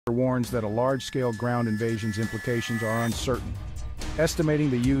warns that a large-scale ground invasion's implications are uncertain.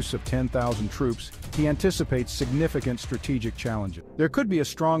 Estimating the use of 10,000 troops, he anticipates significant strategic challenges. There could be a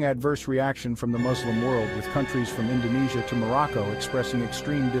strong adverse reaction from the Muslim world, with countries from Indonesia to Morocco expressing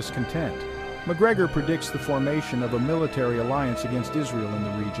extreme discontent. Macgregor predicts the formation of a military alliance against Israel in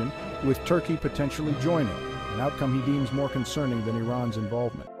the region, with Turkey potentially joining, an outcome he deems more concerning than Iran's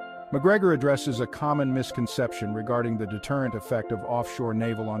involvement. Macgregor addresses a common misconception regarding the deterrent effect of offshore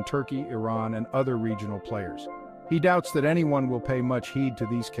naval on Turkey, Iran, and other regional players. He doubts that anyone will pay much heed to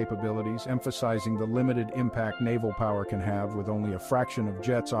these capabilities, emphasizing the limited impact naval power can have with only a fraction of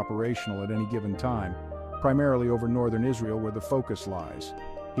jets operational at any given time, primarily over northern Israel where the focus lies.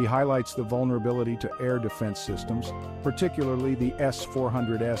 He highlights the vulnerability to air defense systems, particularly the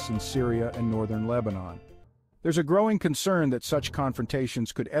S-400S in Syria and northern Lebanon. There's a growing concern that such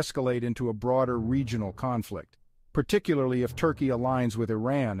confrontations could escalate into a broader regional conflict, particularly if Turkey aligns with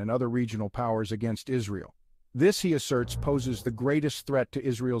Iran and other regional powers against Israel. This, he asserts, poses the greatest threat to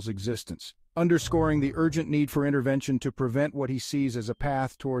Israel's existence, underscoring the urgent need for intervention to prevent what he sees as a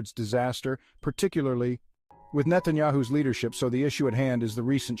path towards disaster, particularly with Netanyahu's leadership. So the issue at hand is the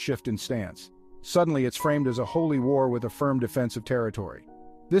recent shift in stance. Suddenly it's framed as a holy war with a firm defense of territory.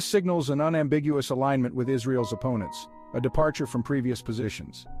 This signals an unambiguous alignment with Israel's opponents, a departure from previous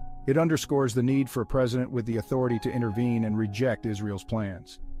positions. It underscores the need for a president with the authority to intervene and reject Israel's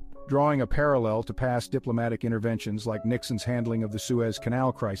plans. Drawing a parallel to past diplomatic interventions like Nixon's handling of the Suez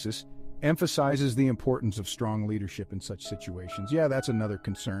Canal crisis, emphasizes the importance of strong leadership in such situations. Yeah, that's another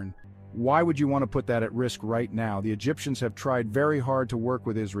concern. Why would you want to put that at risk right now? The Egyptians have tried very hard to work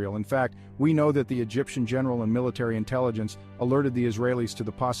with Israel. In fact, we know that the Egyptian general and military intelligence alerted the Israelis to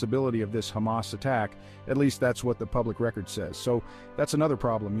the possibility of this Hamas attack. At least that's what the public record says. So that's another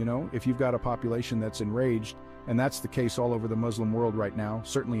problem, if you've got a population that's enraged, and that's the case all over the Muslim world right now,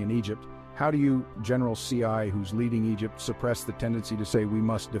 certainly in Egypt. How do you, General CI, who's leading Egypt, suppress the tendency to say we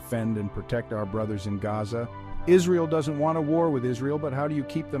must defend and protect our brothers in Gaza? Israel doesn't want a war with Israel, but how do you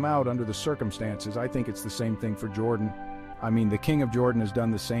keep them out under the circumstances? I think it's the same thing for Jordan. I mean, the king of Jordan has done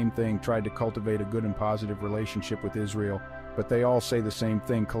the same thing, tried to cultivate a good and positive relationship with Israel, but they all say the same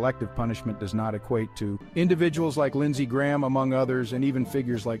thing: collective punishment does not equate to. Individuals like Lindsey Graham, among others, and even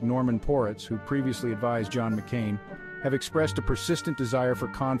figures like Norman Poritz, who previously advised John McCain, have expressed a persistent desire for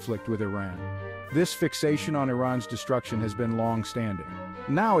conflict with Iran. This fixation on Iran's destruction has been long-standing.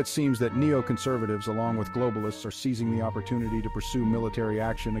 Now it seems that neoconservatives, along with globalists, are seizing the opportunity to pursue military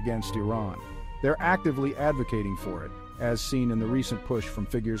action against Iran. They're actively advocating for it, as seen in the recent push from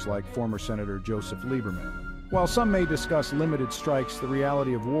figures like former Senator Joseph Lieberman. While some may discuss limited strikes, the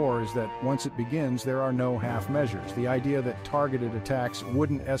reality of war is that once it begins, there are no half measures. The idea that targeted attacks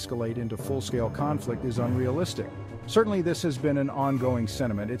wouldn't escalate into full-scale conflict is unrealistic. Certainly this has been an ongoing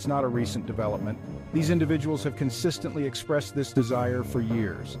sentiment. It's not a recent development. These individuals have consistently expressed this desire for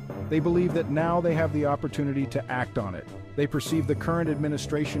years. They believe that now they have the opportunity to act on it. They perceive the current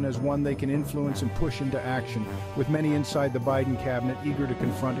administration as one they can influence and push into action, with many inside the Biden cabinet eager to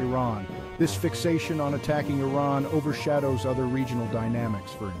confront Iran. This fixation on attacking Iran overshadows other regional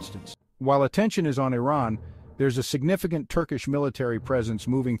dynamics, for instance. While attention is on Iran, there's a significant Turkish military presence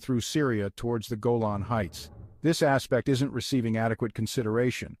moving through Syria towards the Golan Heights. This aspect isn't receiving adequate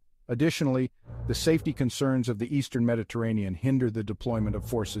consideration. Additionally, the safety concerns of the eastern Mediterranean hinder the deployment of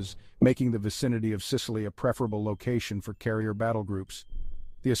forces, making the vicinity of Sicily a preferable location for carrier battle groups.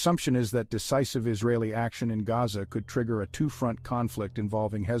 The assumption is that decisive Israeli action in Gaza could trigger a two-front conflict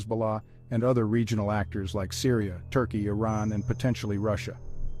involving Hezbollah and other regional actors like Syria, Turkey, Iran, and potentially Russia.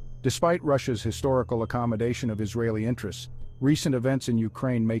 Despite Russia's historical accommodation of Israeli interests, recent events in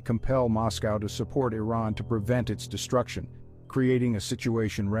Ukraine may compel Moscow to support Iran to prevent its destruction, creating a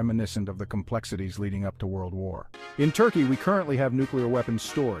situation reminiscent of the complexities leading up to World War. In Turkey, we currently have nuclear weapons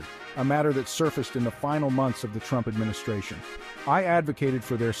stored, a matter that surfaced in the final months of the Trump administration. I advocated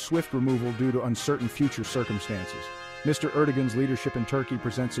for their swift removal due to uncertain future circumstances. Mr. Erdogan's leadership in Turkey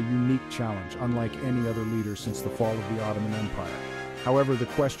presents a unique challenge, unlike any other leader since the fall of the Ottoman Empire. However, the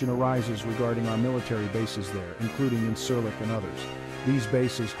question arises regarding our military bases there, including in Sirlik and others. These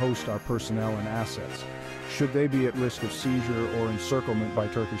bases host our personnel and assets. Should they be at risk of seizure or encirclement by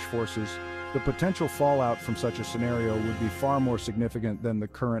Turkish forces, the potential fallout from such a scenario would be far more significant than the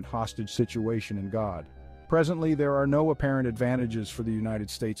current hostage situation in Gaza. Presently, there are no apparent advantages for the United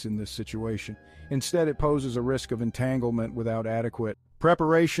States in this situation. Instead, it poses a risk of entanglement without adequate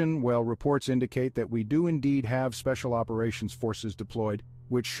preparation. Well, reports indicate that we do indeed have special operations forces deployed,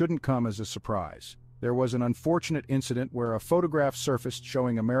 which shouldn't come as a surprise. There was an unfortunate incident where a photograph surfaced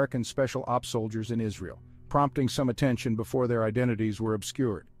showing American special ops soldiers in Israel, prompting some attention before their identities were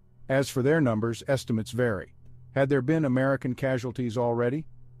obscured. As for their numbers, estimates vary. Had there been American casualties already?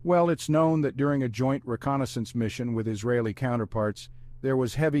 Well, it's known that during a joint reconnaissance mission with Israeli counterparts, there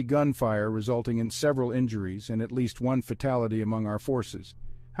was heavy gunfire resulting in several injuries and at least one fatality among our forces.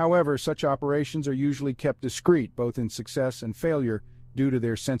 However, such operations are usually kept discreet both in success and failure due to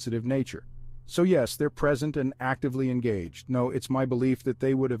their sensitive nature. So yes, they're present and actively engaged. No, it's my belief that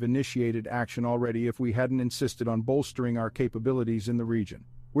they would have initiated action already if we hadn't insisted on bolstering our capabilities in the region.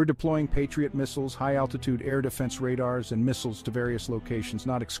 We're deploying Patriot missiles, high-altitude air defense radars, and missiles to various locations,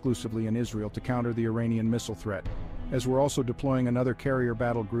 not exclusively in Israel, to counter the Iranian missile threat. As we're also deploying another carrier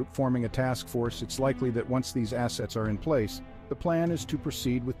battle group forming a task force, it's likely that once these assets are in place, the plan is to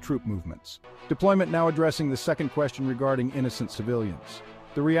proceed with troop movements. Deployment now addressing the second question regarding innocent civilians.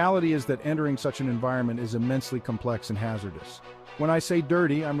 The reality is that entering such an environment is immensely complex and hazardous. When I say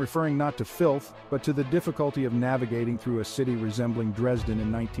dirty, I'm referring not to filth, but to the difficulty of navigating through a city resembling Dresden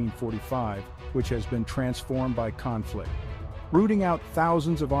in 1945, which has been transformed by conflict. Rooting out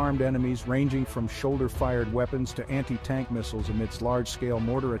thousands of armed enemies ranging from shoulder-fired weapons to anti-tank missiles amidst large-scale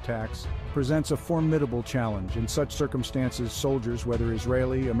mortar attacks presents a formidable challenge. In such circumstances, soldiers, whether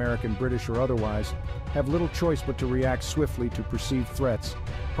Israeli, American, British, or otherwise, have little choice but to react swiftly to perceived threats,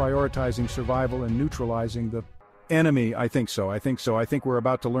 prioritizing survival and neutralizing the enemy. I think we're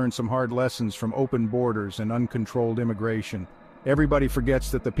about to learn some hard lessons from open borders and uncontrolled immigration. Everybody forgets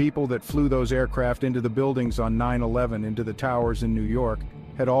that the people that flew those aircraft into the buildings on 9/11, into the towers in New York,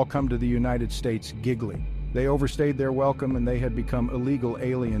 had all come to the United States giggly. They overstayed their welcome and they had become illegal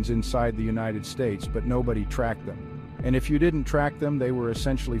aliens inside the United States, but nobody tracked them. And if you didn't track them, they were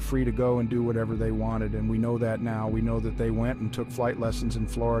essentially free to go and do whatever they wanted, and we know that now. We know that they went and took flight lessons in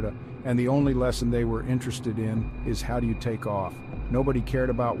Florida, and the only lesson they were interested in is how do you take off. Nobody cared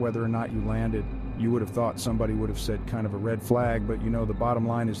about whether or not you landed. You would have thought somebody would have said kind of a red flag, but the bottom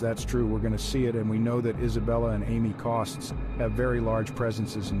line is that's true. We're going to see it, and we know that Isabella and Amy Costs have very large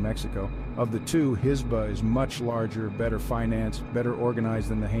presences in Mexico. Of the two, Hizbah is much larger, better financed, better organized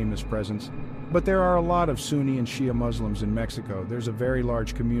than the Hamas presence. But there are a lot of Sunni and Shia Muslims in Mexico. There's a very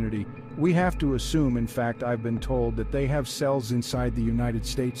large community. We have to assume, in fact, I've been told, that they have cells inside the United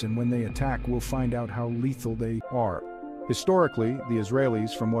States, and when they attack, we'll find out how lethal they are. Historically, the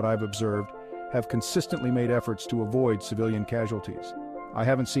Israelis, from what I've observed, have consistently made efforts to avoid civilian casualties. I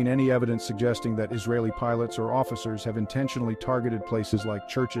haven't seen any evidence suggesting that Israeli pilots or officers have intentionally targeted places like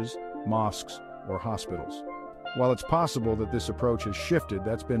churches, mosques, or hospitals. While it's possible that this approach has shifted,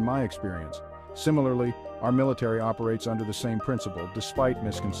 that's been my experience. Similarly, our military operates under the same principle, despite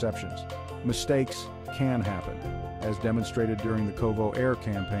misconceptions. Mistakes can happen, as demonstrated during the Kovo Air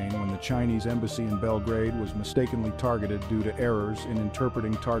campaign when the Chinese embassy in Belgrade was mistakenly targeted due to errors in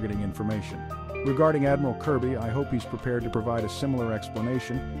interpreting targeting information. Regarding Admiral Kirby, I hope he's prepared to provide a similar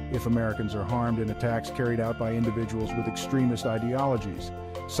explanation if Americans are harmed in attacks carried out by individuals with extremist ideologies.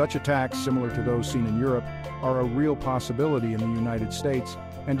 Such attacks, similar to those seen in Europe, are a real possibility in the United States,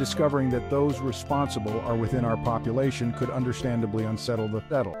 and discovering that those responsible are within our population could understandably unsettle the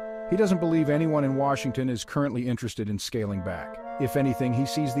settle. He doesn't believe anyone in Washington is currently interested in scaling back. If anything, he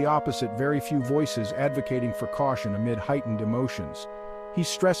sees the opposite, very few voices advocating for caution amid heightened emotions. He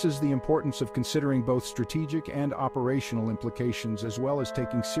stresses the importance of considering both strategic and operational implications, as well as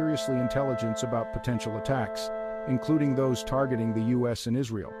taking seriously intelligence about potential attacks, including those targeting the U.S. and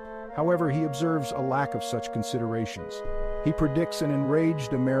Israel. However, he observes a lack of such considerations. He predicts an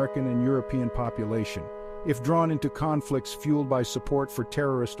enraged American and European population, if drawn into conflicts fueled by support for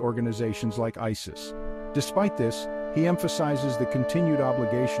terrorist organizations like ISIS. Despite this, he emphasizes the continued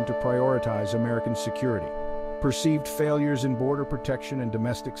obligation to prioritize American security. Perceived failures in border protection and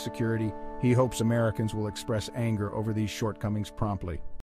domestic security, he hopes Americans will express anger over these shortcomings promptly.